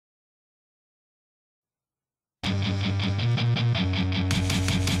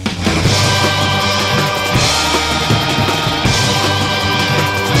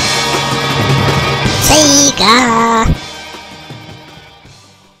Sega!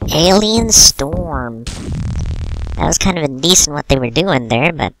 Alien Storm. That was kind of indecent what they were doing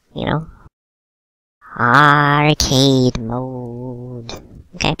there, but, you know. Arcade mode.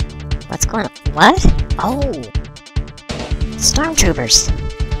 Okay, what's going on? What? Oh! Stormtroopers!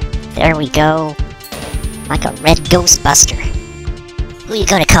 There we go. Like a red Ghostbuster. Who you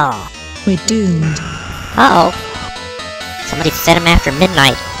gonna call? We're doomed. Uh-oh. Somebody fed him after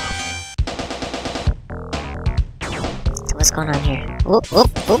midnight. So what's going on here? Oop,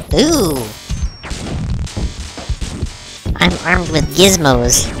 oop, oop, ooh! I'm armed with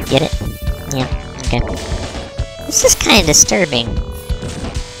gizmos. Get it? Yeah, okay. This is kind of disturbing.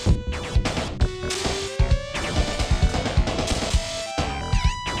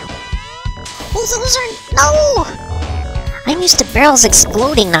 Oh, those are... No! I'm used to barrels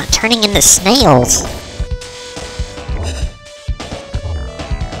exploding, not turning into snails.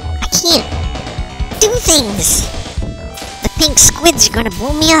 I can't do things! The pink squids are gonna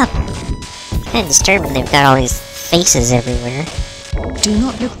blow me up! It's kind of disturbing they've got all these faces everywhere. Do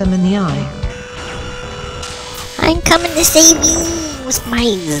not look them in the eye. I'm coming to save you with my...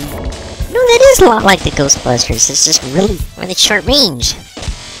 No, that is a lot like the Ghostbusters. It's just really short range.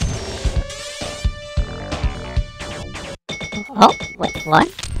 Oh, wait, what?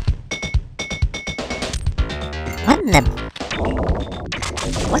 What in the...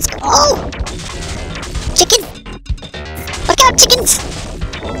 What's... Oh! Chicken! Look out, chickens!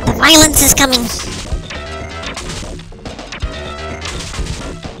 The violence is coming!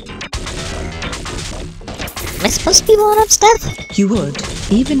 Am I supposed to be blowing up stuff? You would,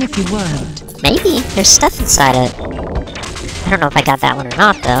 even if you weren't. Maybe. There's stuff inside it. I don't know if I got that one or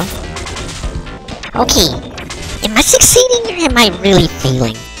not, though. Okay. Am I succeeding or am I really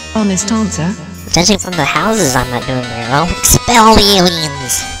failing? Honest answer. Judging from the houses, I'm not doing very well. Expel the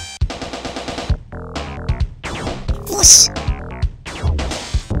aliens! Whoosh!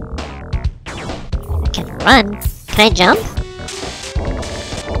 I can run. Can I jump?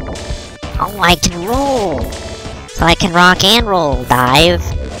 Oh, I can roll! So I can rock and roll, dive.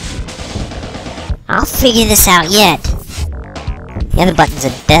 I'll figure this out yet. The other button's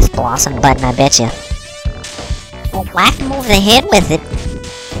a Death Blossom button, I bet you. Oh, whack him over the head with it.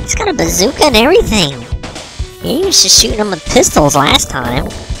 He's got a bazooka and everything. You used to shoot him with pistols last time.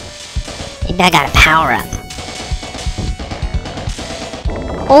 Maybe I got a power-up.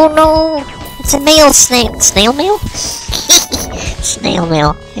 Oh no! It's a male snail. Snail mail? Snail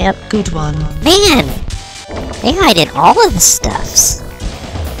mail. Yep. Good one. Man! They hide in all of the stuffs.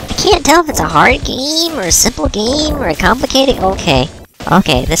 I can't tell if it's a hard game, or a simple game, or a complicated... Okay.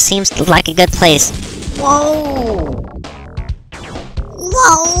 Okay, this seems like a good place. Whoa!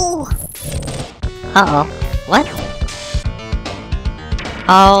 Whoa! Uh-oh. What?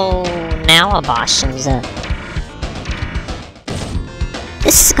 Oh, now a boss shows up.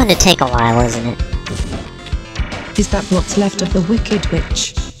 This is gonna take a while, isn't it? Is that what's left of the Wicked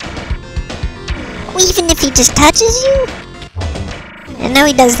Witch? Oh, even if he just touches you? And now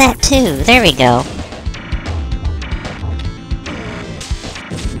he does that too. There we go.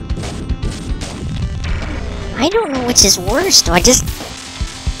 I don't know which is worse. Do I just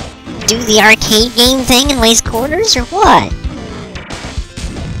do the arcade game thing and waste quarters, or what?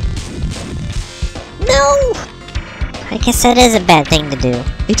 No! I guess that is a bad thing to do.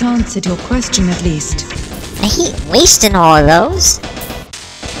 It answered your question at least. I hate wasting all of those.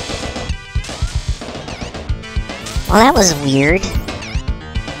 Well, that was weird.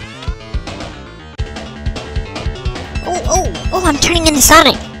 Oh, I'm turning into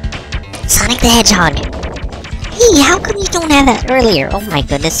Sonic! Sonic the Hedgehog! Hey, how come you don't have that earlier? Oh my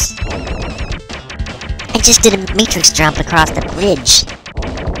goodness. I just did a matrix jump across the bridge.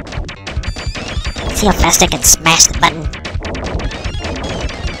 Let's see how fast I can smash the button.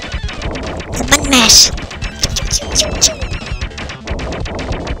 It's a button mash!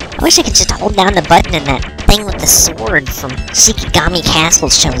 I wish I could just hold down the button and that thing with the sword from Shikigami Castle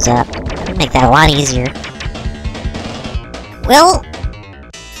shows up. That would make that a lot easier. Well,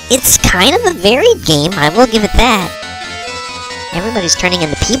 it's kind of a varied game, I will give it that. Everybody's turning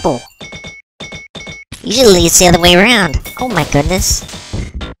into people. Usually it's the other way around. Oh my goodness.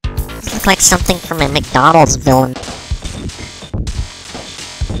 This looks like something from a McDonald's villain.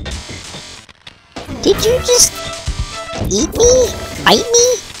 Did you just eat me? Bite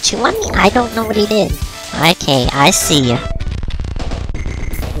me? Chew on me? I don't know what he did. Okay, I see you.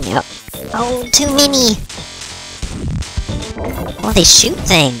 Yep. Oh, too many! Oh, they shoot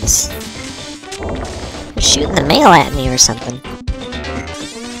things. They're shooting the mail at me or something.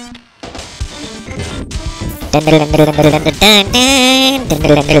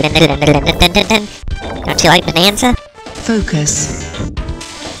 Now Don't you like Bonanza? Focus.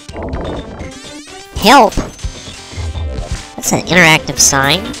 Help! That's an interactive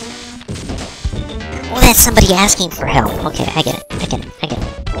sign. Oh, that's somebody asking for help. Okay, I get it.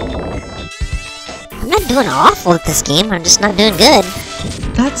 I'm not doing awful at this game, I'm just not doing good.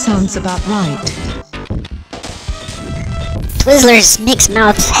 That sounds about right. Twizzlers makes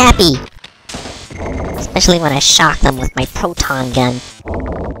mouths happy. Especially when I shock them with my proton gun.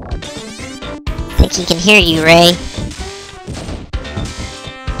 Think he can hear you, Ray.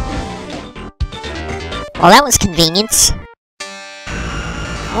 Well, that was convenience.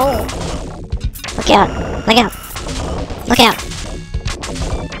 Oh! Look out! Look out! Look out!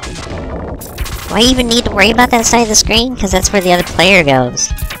 Do I even need to worry about that side of the screen? Because that's where the other player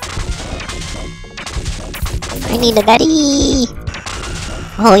goes. I need a daddy!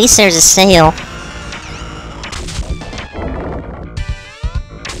 Oh, at least there's a sail.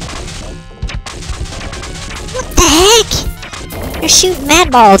 What the heck? They're shooting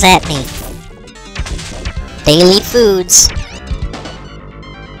mad balls at me. Daily foods.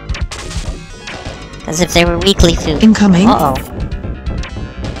 As if they were weekly food. Incoming. Uh-oh.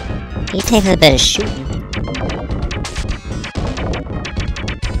 He takes a bit of shooting.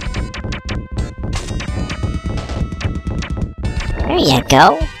 There you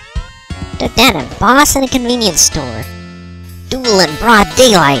go. Took down a boss in a convenience store. Duel in broad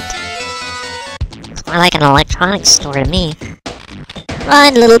daylight. Looks more like an electronics store to me.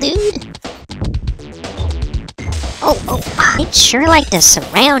 Run, little dude! Oh, I'd sure like to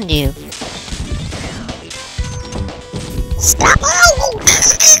surround you. Stop! Oh!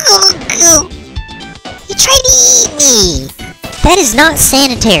 You tried to eat me! That is not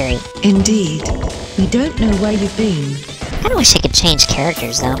sanitary. Indeed. We don't know where you've been. I kinda wish I could change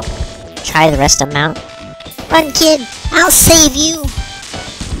characters, though. Try the rest of them out. Run, kid! I'll save you!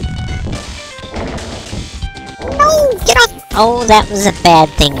 No! Get off! Oh, that was a bad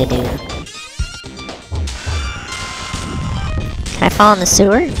thing to do. Can I fall in the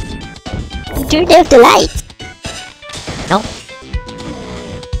sewer? You turned off the lights! Nope.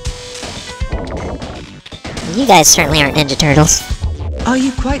 You guys certainly aren't Ninja Turtles. Are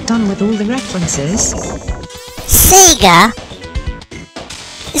you quite done with all the references? Sega!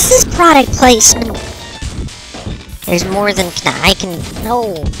 Is this product placement? There's more than I can...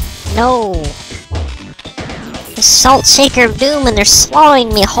 No! No! The Salt Shaker of Doom and they're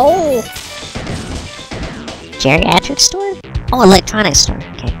swallowing me whole! Geriatric store? Oh, electronics store.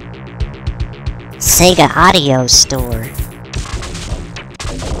 Okay. Sega Audio Store.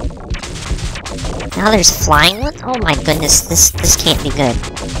 Now there's flying ones? Oh my goodness, this can't be good.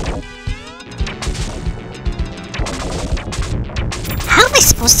 How am I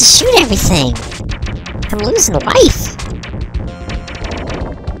supposed to shoot everything? I'm losing life.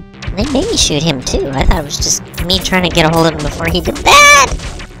 They made me shoot him too. I thought it was just me trying to get a hold of him before he did that!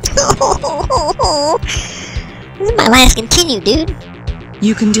 This is my last continue, dude.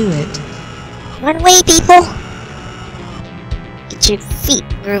 You can do it. Run away, people! Get your feet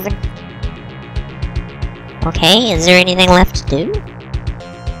grooving. Okay, is there anything left to do?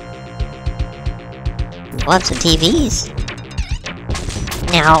 Lots of TVs.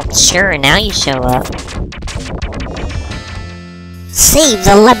 Now, sure, now you show up. Save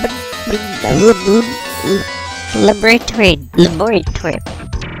the laboratory.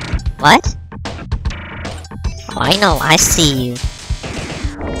 What? Oh, I know, I see you.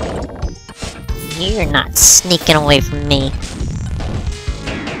 You're not sneaking away from me.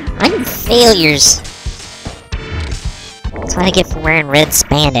 I'm failures. That's what I get for wearing red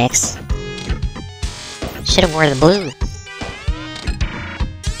spandex. Should've wore the blue.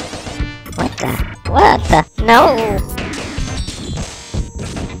 What the? What the? No!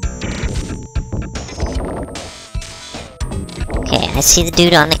 Okay, I see the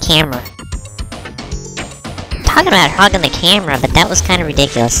dude on the camera. I'm talking about hogging the camera, but that was kind of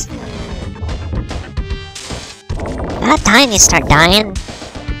ridiculous. About time you start dying.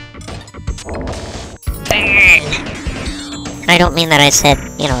 Burn! I don't mean that I said,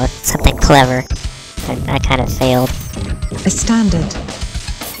 you know, something clever. I kind of failed. A standard.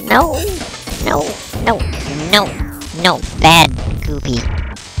 No! No! No! No! No! Bad Goopy.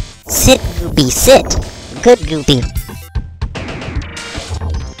 Sit, Goopy, sit! Good Goopy.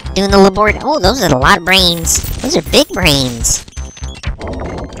 Doing the laboratory. Oh, those are a lot of brains. Those are big brains.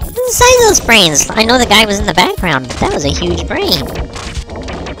 What's the size of those brains? I know the guy was in the background, but that was a huge brain.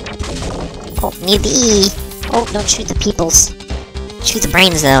 Oh, need the E. Oh, don't shoot the peoples. Shoot the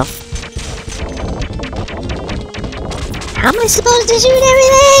brains, though. How am I supposed to shoot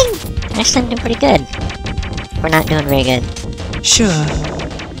everything? Actually, I'm doing pretty good. We're not doing very good. Sure.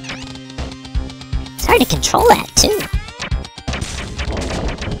 It's hard to control that, too.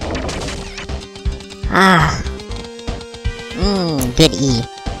 Ah. Good E.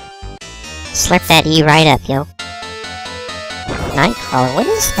 Slurp that E right up, yo. Nightcrawler, what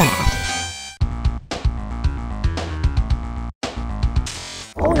is that?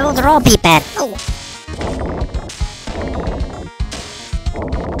 Oh no, they're all beat bad. Oh.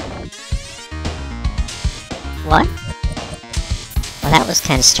 What? Well, that was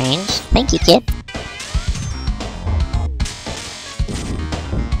kind of strange. Thank you, kid.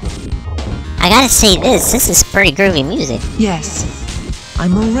 I gotta say this is pretty groovy music. Yes.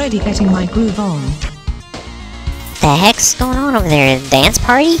 I'm already getting my groove on. The heck's going on over there? A dance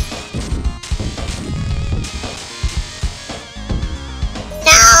party?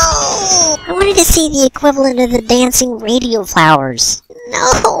 No! I wanted to see the equivalent of the dancing radio flowers.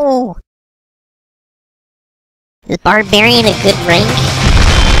 No! Is Barbarian a good rank?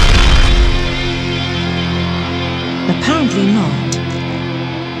 Apparently not.